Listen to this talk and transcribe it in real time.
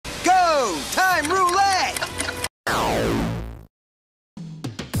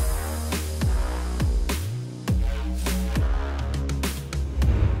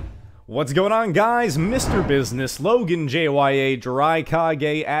What's going on, guys? Mr. Business, Logan JYA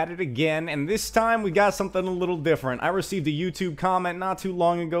DRYTRON at it again, and this time we got something a little different. I received a YouTube comment not too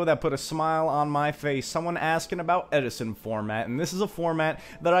long ago that put a smile on my face. Someone asking about Edison format, and this is a format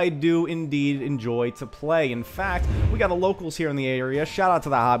that I do indeed enjoy to play. In fact, we got a locals here in the area. Shout out to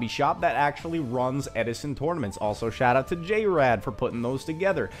the hobby shop that actually runs Edison tournaments. Also, shout out to JRAD for putting those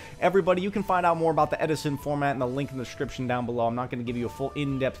together. Everybody, you can find out more about the Edison format in the link in the description down below. I'm not going to give you a full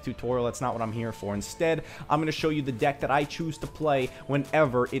in-depth tutorial. That's not what I'm here for. Instead, I'm going to show you the deck that I choose to play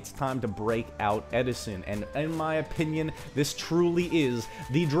whenever it's time to break out Edison. And in my opinion, this truly is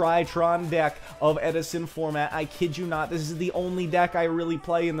the DRYTRON deck of Edison format. I kid you not, this is the only deck I really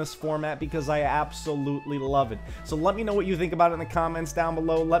play in this format because I absolutely love it. So let me know what you think about it in the comments down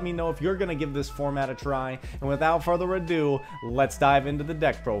below. Let me know if you're going to give this format a try. And without further ado, let's dive into the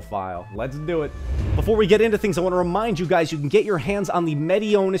deck profile. Let's do it. Before we get into things, I want to remind you guys you can get your hands on the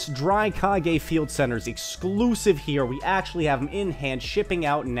Medionis DRYTRON Field Centers exclusive here. We actually have them in hand, shipping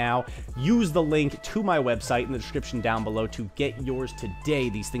out now. Use the link to my website in the description down below to get yours today.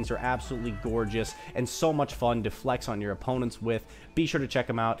 These things are absolutely gorgeous and so much fun to flex on your opponents with. Be sure to check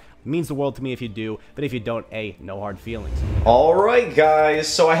them out. It means the world to me if you do, but if you don't, no hard feelings. Alright guys,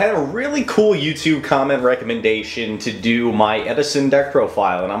 so I had a really cool YouTube comment recommendation to do my Edison deck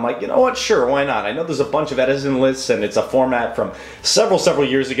profile, and I'm like, you know what, sure, why not? I know there's a bunch of Edison lists, and it's a format from several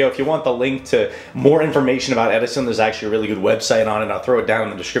years ago. If you want the link to more information about Edison, there's actually a really good website on it. I'll throw it down in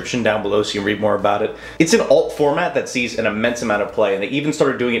the description down below so you can read more about it. It's an alt format that sees an immense amount of play, and they even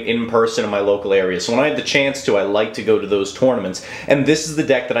started doing it in person in my local area. So when I had the chance to, I like to go to those tournaments, and this is the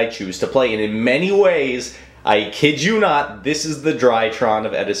deck that I choose to play. And in many ways, I kid you not, this is the DRYTRON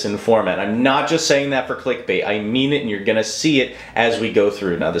of Edison format. I'm not just saying that for clickbait. I mean it, and you're going to see it as we go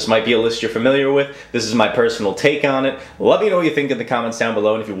through. Now, this might be a list you're familiar with. This is my personal take on it. Let me know what you think in the comments down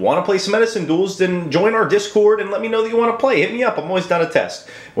below. And if you want to play some Edison duels, then join our Discord and let me know that you want to play. Hit me up. I'm always down to test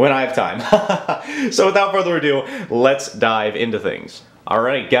when I have time. So without further ado, let's dive into things.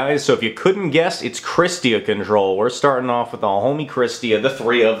 Alright guys, so if you couldn't guess, it's Kristya control. We're starting off with the homie Kristya, the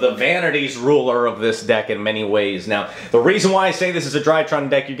 3 of the vanities ruler of this deck in many ways. Now, the reason why I say this is a DRYTRON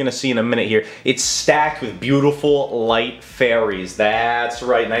deck you're going to see in a minute here, it's stacked with beautiful light fairies. That's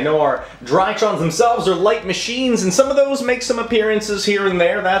right, and I know our DRYTRONs themselves are light machines, and some of those make some appearances here and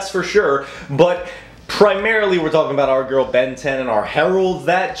there, that's for sure, but primarily, we're talking about our girl Ben 10 and our heralds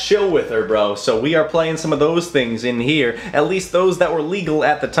that chill with her, bro. So we are playing some of those things in here, at least those that were legal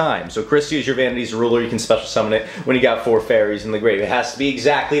at the time. So Kristya is your Vanity's ruler. You can special summon it when you got 4 fairies in the grave. It has to be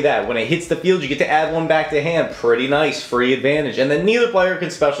exactly that. When it hits the field, you get to add 1 back to hand. Pretty nice, free advantage. And then neither player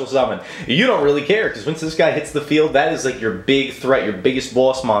can special summon. You don't really care, because once this guy hits the field, that is like your big threat, your biggest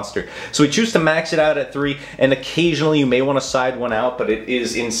boss monster. So we choose to max it out at 3, and occasionally you may want to side one out, but it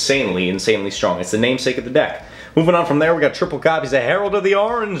is insanely strong. It's the namesake of the deck. Moving on from there, we got triple copies of Herald of the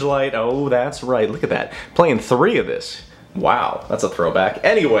Orange Light. Oh, that's right. Look at that. Playing 3 of this. Wow, that's a throwback.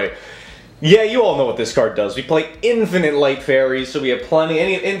 Anyway, yeah, you all know what this card does. We play infinite light fairies, so we have plenty,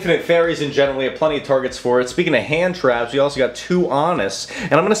 infinite fairies in general, we have plenty of targets for it. Speaking of hand traps, we also got 2 Honest.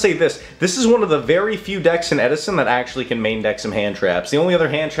 And I'm going to say this is one of the very few decks in Edison that actually can main deck some hand traps. The only other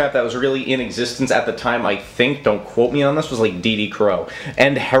hand trap that was really in existence at the time, I think, don't quote me on this, was like DD Crow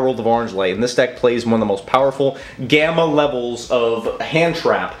and Herald of Orange Light. And this deck plays one of the most powerful gamma levels of hand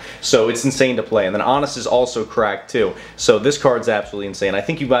trap, so it's insane to play. And then Honest is also cracked too, so this card's absolutely insane. I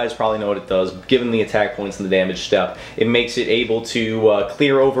think you guys probably know what it does. Given the attack points and the damage step, it makes it able to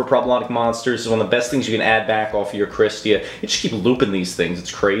clear over problematic monsters. It's one of the best things you can add back off of your Kristya. You just keep looping these things. It's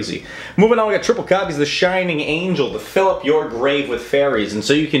crazy. Moving on, we got triple copies of the Shining Angel to fill up your grave with fairies, and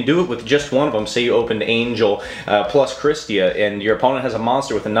so you can do it with just one of them. Say you opened Angel plus Kristya, and your opponent has a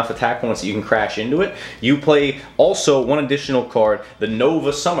monster with enough attack points that you can crash into it. You play also one additional card, the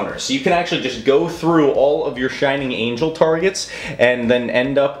Nova Summoner. So you can actually just go through all of your Shining Angel targets and then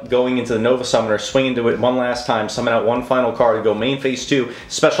end up going into the Nova Summoner, swing into it one last time, summon out 1 final card, and go main phase 2,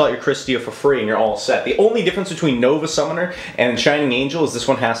 special out your Kristya for free, and you're all set. The only difference between Nova Summoner and Shining Angel is this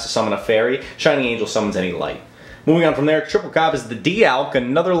one has to summon a fairy. Shining Angel summons any light. Moving on from there, triple cop is the D-Alk,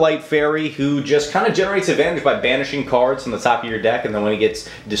 another light fairy who just kind of generates advantage by banishing cards from the top of your deck, and then when he gets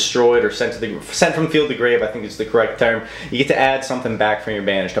destroyed or sent from field to grave, I think is the correct term, you get to add something back from your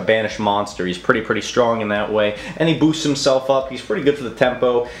banished, a banished monster. He's pretty strong in that way, and he boosts himself up. He's pretty good for the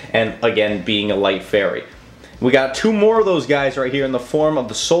tempo, and again, being a light fairy. We got two more of those guys right here in the form of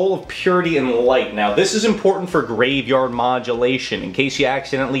the Soul of Purity and Light. Now, this is important for graveyard modulation. In case you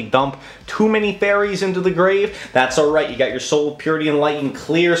accidentally dump too many fairies into the grave, that's alright. You got your Soul of Purity and Light. You can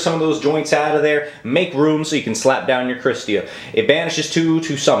clear some of those joints out of there, make room so you can slap down your Kristya. It banishes 2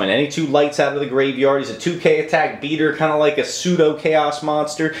 to summon any 2 lights out of the graveyard. He's a 2k attack beater, kind of like a pseudo-chaos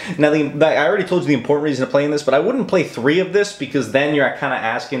monster. Now, I already told you the important reason to play in this, but I wouldn't play 3 of this because then you're kind of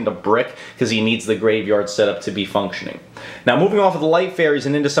asking to brick because he needs the graveyard set up to be functioning. Now, moving off of the light fairies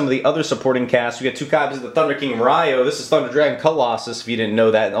and into some of the other supporting casts, we got 2 copies of the Thunder King Yugioh. This is Thunder Dragon Colossus, if you didn't know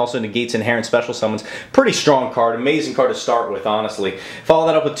that. It also negates inherent special summons. Pretty strong card, amazing card to start with, honestly. Follow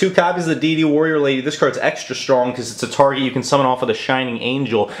that up with 2 copies of the DD Warrior Lady. This card's extra strong because it's a target you can summon off of the Shining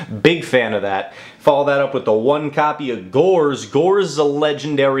Angel. Big fan of that. Follow that up with the 1 copy of Gores. Gores is a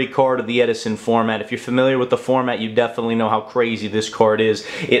legendary card of the Edison format. If you're familiar with the format, you definitely know how crazy this card is.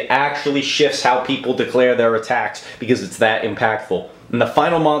 It actually shifts how people declare their attacks because it's that impactful. And the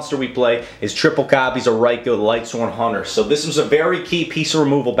final monster we play is triple copies of Yugioh, the Lightsworn Hunter. So this was a very key piece of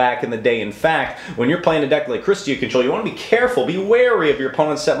removal back in the day. In fact, when you're playing a deck like Kristya control, you want to be careful, be wary of your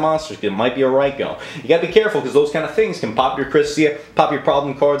opponent's set monsters, because it might be a Yugioh. You got to be careful because those kind of things can pop your Kristya, pop your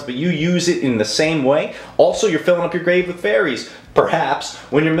problem cards, but you use it in the same way. Also, you're filling up your grave with fairies, perhaps,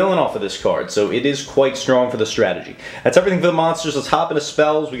 when you're milling off of this card. So it is quite strong for the strategy. That's everything for the monsters. Let's hop into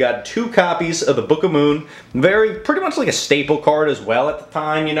spells. We got 2 copies of the Book of Moon. Pretty much like a staple card as well at the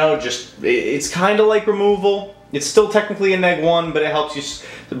time, you know, it's kind of like removal. It's still technically a neg-1, but it helps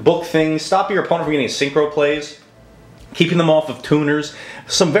you book things, stop your opponent from getting synchro plays, keeping them off of tuners.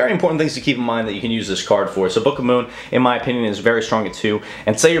 Some very important things to keep in mind that you can use this card for. So Book of Moon, in my opinion, is very strong at 2.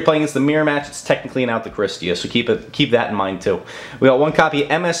 And say you're playing against the mirror match, it's technically an out the Kristya, so keep that in mind too. We got 1 copy of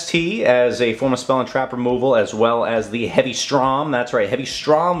MST as a form of spell and trap removal, as well as the Heavy Strom. That's right, Heavy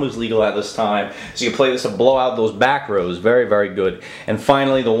Strom was legal at this time, so you can play this to blow out those back rows. Very, very good. And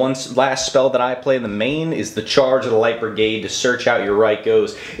finally, the last spell that I play in the main is the Charge of the Light Brigade to search out your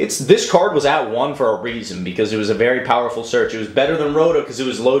Yugiohs. This card was at 1 for a reason, because it was a very powerful search. It was better than Roto because it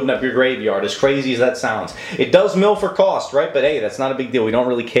was loading up your graveyard, as crazy as that sounds. It does mill for cost, right? But hey, that's not a big deal. We don't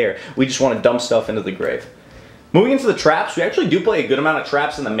really care. We just want to dump stuff into the grave. Moving into the traps, we actually do play a good amount of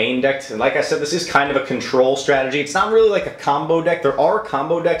traps in the main deck. And like I said, this is kind of a control strategy. It's not really like a combo deck. There are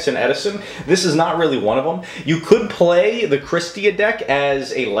combo decks in Edison. This is not really one of them. You could play the Kristya deck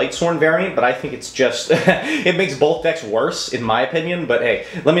as a Lightsworn variant, but I think it's just, it makes both decks worse, in my opinion. But hey,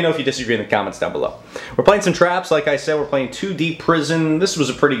 let me know if you disagree in the comments down below. We're playing some traps. Like I said, we're playing 2 Deep Prison. This was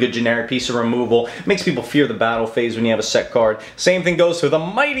a pretty good generic piece of removal. It makes people fear the battle phase when you have a set card. Same thing goes for the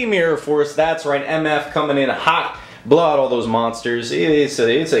Mighty Mirror Force. That's right, MF coming in hot. Blow out all those monsters. It's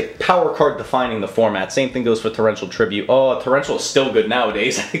a power card defining the format. Same thing goes for Torrential Tribute. Oh, Torrential is still good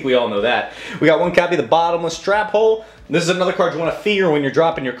nowadays. I think we all know that. We got 1 copy of the Bottomless Trap Hole. This is another card you want to fear when you're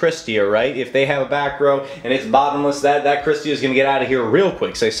dropping your Kristya, right? If they have a back row and it's bottomless, that Kristya is going to get out of here real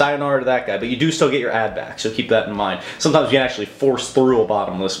quick. Say sayonara to that guy, but you do still get your ad back, so keep that in mind. Sometimes you can actually force through a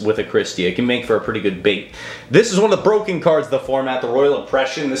bottomless with a Kristya. It can make for a pretty good bait. This is one of the broken cards of the format, the Royal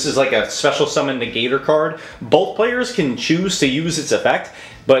Oppression. This is like a special summon negator card. Both players can choose to use its effect,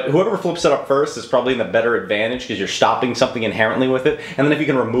 but whoever flips it up first is probably in the better advantage because you're stopping something inherently with it. And then if you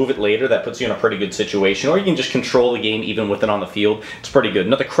can remove it later, that puts you in a pretty good situation. Or you can just control the game even with it on the field. It's pretty good.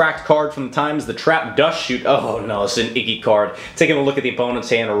 Another cracked card from the times, the Trap Dust Shoot. Oh no, it's an icky card. Taking a look at the opponent's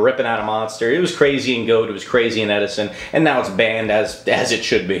hand, ripping out a monster. It was crazy in Goat, it was crazy in Edison, and now it's banned as it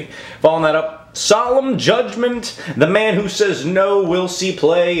should be. Following that up, Solemn Judgment. The man who says no will see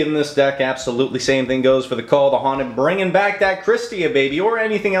play in this deck. Absolutely same thing goes for the Call the Haunted. Bringing back that Kristya, baby, or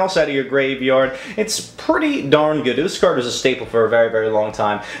anything else out of your graveyard. It's pretty darn good. This card was a staple for a very, very long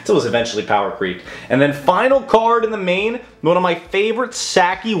time until it was eventually power creeped. And then final card in the main, one of my favorite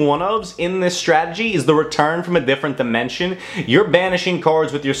sacky one-ofs in this strategy is the Return from a Different Dimension. You're banishing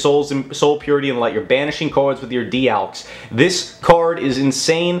cards with your Soul Purity and Light. You're banishing cards with your D-Alks. This card is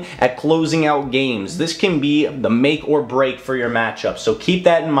insane at closing out games. This can be the make or break for your matchup, so keep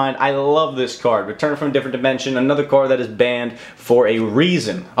that in mind. I love this card. Return from a Different Dimension, another card that is banned for a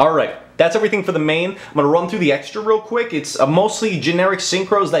reason. Alright, that's everything for the main. I'm going to run through the extra real quick. It's mostly generic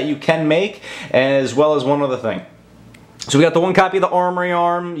synchros that you can make, as well as one other thing. So we got the one copy of the Armory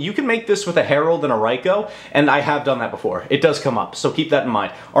Arm. You can make this with a Herald and a Ryugioh, and I have done that before. It does come up, so keep that in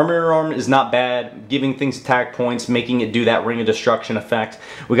mind. Armory Arm is not bad, giving things attack points, making it do that Ring of Destruction effect.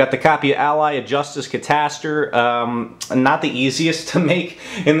 We got the copy of Ally of Justice Cataster. Not the easiest to make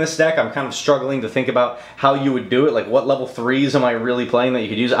in this deck. I'm kind of struggling to think about how you would do it. Like, what level 3s am I really playing that you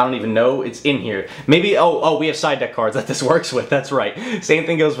could use? I don't even know. It's in here. Maybe, oh, we have side deck cards that this works with. That's right. Same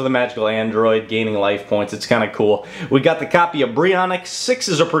thing goes for the Magical Android, gaining life points. It's kind of cool. We got the copy of Bryonic.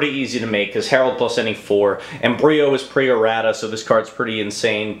 6s are pretty easy to make because Herald plus any 4. And Brio is pre-errata, so this card's pretty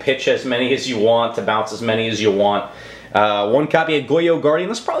insane. Pitch as many as you want to bounce as many as you want. One copy of Yugioh Guardian.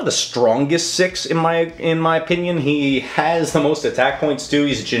 That's probably the strongest 6 in my opinion. He has the most attack points too.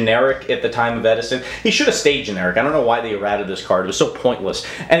 He's generic at the time of Edison. He should have stayed generic. I don't know why they errated this card. It was so pointless.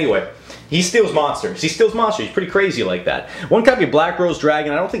 Anyway. He steals monsters. He steals monsters. He's pretty crazy like that. One copy of Black Rose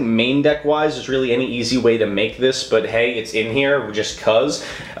Dragon. I don't think main deck-wise there's really any easy way to make this, but hey, it's in here just cuz.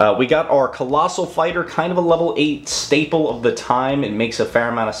 We got our Colossal Fighter, kind of a level 8 staple of the time. It makes a fair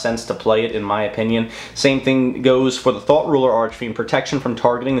amount of sense to play it, in my opinion. Same thing goes for the Thought Ruler Archfiend. Protection from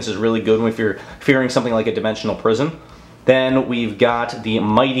targeting. This is really good if you're fearing something like a Dimensional Prison. Then we've got the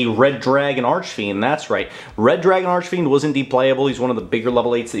mighty Red Dragon Archfiend. That's right. Red Dragon Archfiend was indeed playable. He's one of the bigger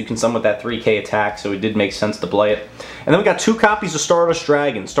level 8s that you can summon with that 3k attack, so it did make sense to play it. And then we got 2 copies of Stardust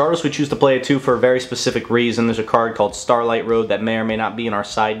Dragon. Stardust we choose to play it too for a very specific reason. There's a card called Starlight Road that may or may not be in our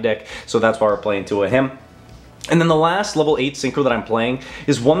side deck, so that's why we're playing 2 of him. And then the last level 8 synchro that I'm playing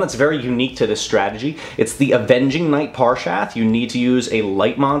is one that's very unique to this strategy. It's the Avenging Knight Parshath. You need to use a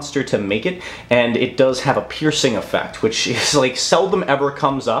light monster to make it, and it does have a piercing effect, which is like seldom ever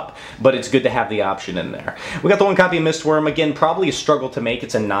comes up, but it's good to have the option in there. We got the one copy of Mistworm. Again, probably a struggle to make.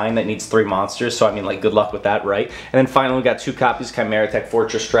 It's a 9 that needs 3 monsters, so I mean, like, good luck with that, right? And then finally, we got 2 copies of Chimera Tech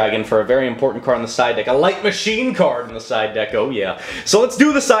Fortress Dragon for a very important card in the side deck. A Light Machine card in the side deck, oh yeah. So let's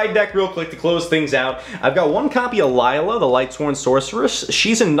do the side deck real quick to close things out. I've got one copy of Lila, the Lightsworn Sorceress.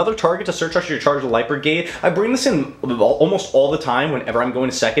 She's another target to search after your charge of Light Brigade. I bring this in almost all the time whenever I'm going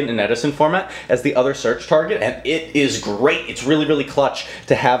to second in Edison format as the other search target, and it is great. It's really, really clutch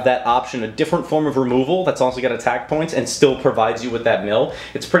to have that option, a different form of removal that's also got attack points and still provides you with that mill.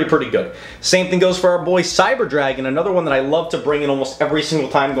 It's pretty good. Same thing goes for our boy Cyber Dragon, another one that I love to bring in almost every single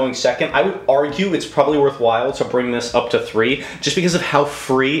time going second. I would argue it's probably worthwhile to bring this up to 3 just because of how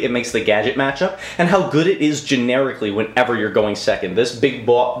free it makes the gadget matchup and how good it is generically whenever you're going second. This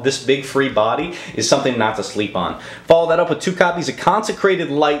big free body is something not to sleep on. Follow that up with 2 copies of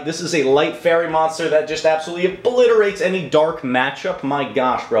Consecrated Light. This is a light fairy monster that just absolutely obliterates any dark matchup. My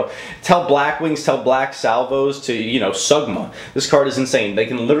gosh, bro. Tell Blackwings, tell Black Salvos to, you know, Sugma. This card is insane. They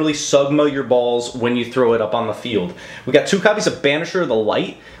can literally Sugma your balls when you throw it up on the field. We got 2 copies of Banisher of the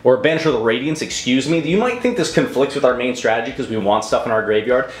Light, or Banisher of the Radiance, excuse me. You might think this conflicts with our main strategy because we want stuff in our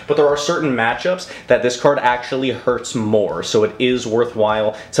graveyard, but there are certain matchups that this card actually hurts more, so it is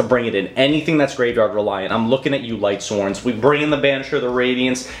worthwhile to bring it in. Anything that's graveyard reliant. I'm looking at you, Lightsworns. We bring in the Banisher of the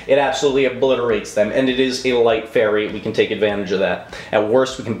Radiance, it absolutely obliterates them, and it is a light fairy. We can take advantage of that. At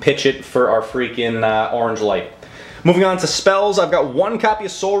worst, we can pitch it for our freaking orange light. Moving on to spells, I've got 1 copy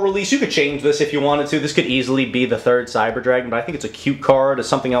of Soul Release. You could change this if you wanted to. This could easily be the 3rd Cyber Dragon, but I think it's a cute card. It's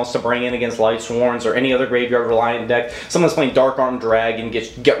something else to bring in against Lightsworns or any other graveyard reliant deck. Someone that's playing Dark Arm Dragon,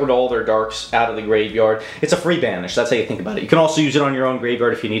 get rid of all their darks out of the graveyard. It's a free banish. That's how you think about it. You can also use it on your own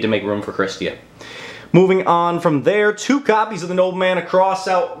graveyard if you need to make room for Kristya. Moving on from there, 2 copies of the Noble Mana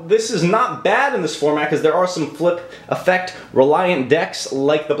Crossout. This is not bad in this format because there are some flip effect reliant decks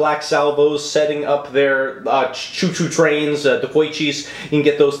like the Black Salvos setting up their choo-choo trains, the Koichis. You can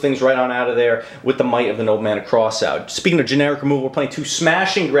get those things right on out of there with the might of the Noble Mana Crossout. Speaking of generic removal, we're playing 2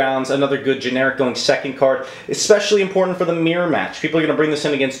 Smashing Grounds, another good generic going second card, especially important for the mirror match. People are going to bring this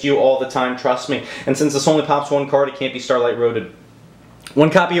in against you all the time, trust me. And since this only pops 1 card, it can't be Starlight Roaded. 1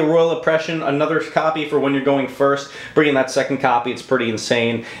 copy of Royal Oppression, another copy for when you're going first. Bring in that 2nd copy, it's pretty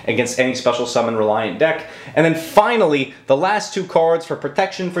insane against any special summon reliant deck. And then finally, the last 2 cards for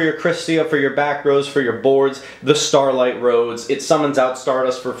protection for your Kristya, for your back rows, for your boards, the Starlight Roads. It summons out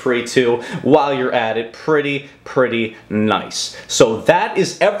Stardust for free too while you're at it. Pretty nice. So that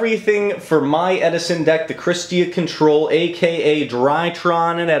is everything for my Edison deck, the Kristya Control, aka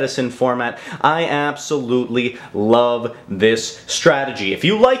DRYTRON in Edison format. I absolutely love this strategy. If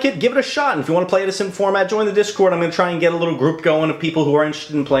you like it, give it a shot. And if you want to play Edison format, join the Discord. I'm going to try and get a little group going of people who are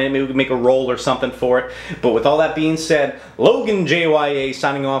interested in playing. Maybe we can make a roll or something for it. But with all that being said, Logan JYA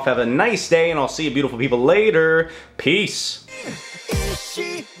signing off. Have a nice day, and I'll see you beautiful people later. Peace.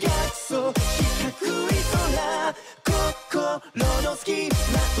 心の隙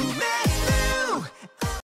間埋め